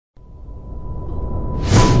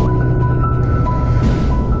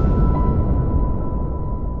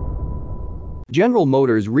General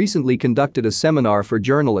Motors recently conducted a seminar for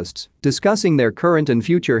journalists discussing their current and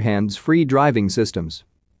future hands-free driving systems.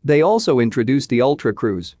 They also introduced the Ultra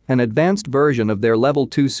Cruise, an advanced version of their Level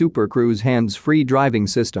 2 Super Cruise hands-free driving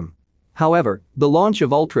system. However, the launch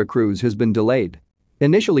of Ultra Cruise has been delayed.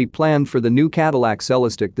 Initially planned for the new Cadillac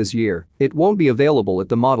Celestiq this year, it won't be available at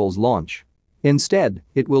the model's launch. Instead,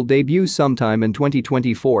 it will debut sometime in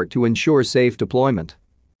 2024 to ensure safe deployment.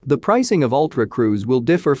 The pricing of Ultra Cruise will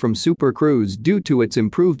differ from Super Cruise due to its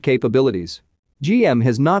improved capabilities. GM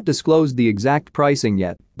has not disclosed the exact pricing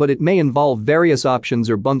yet, but it may involve various options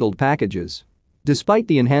or bundled packages. Despite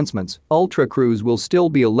the enhancements, Ultra Cruise will still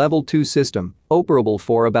be a Level 2 system, operable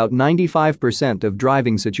for about 95% of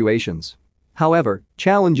driving situations. However,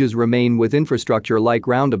 challenges remain with infrastructure like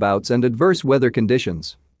roundabouts and adverse weather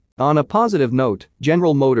conditions. On a positive note,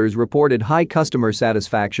 General Motors reported high customer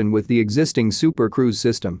satisfaction with the existing Super Cruise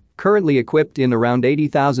system, currently equipped in around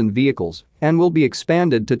 80,000 vehicles, and will be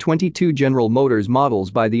expanded to 22 General Motors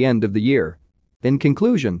models by the end of the year. In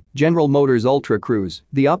conclusion, General Motors Ultra Cruise,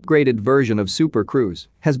 the upgraded version of Super Cruise,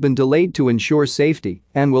 has been delayed to ensure safety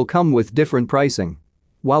and will come with different pricing.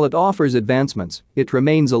 While it offers advancements, it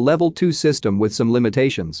remains a Level 2 system with some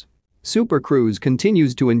limitations. Super Cruise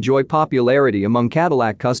continues to enjoy popularity among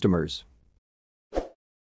Cadillac customers.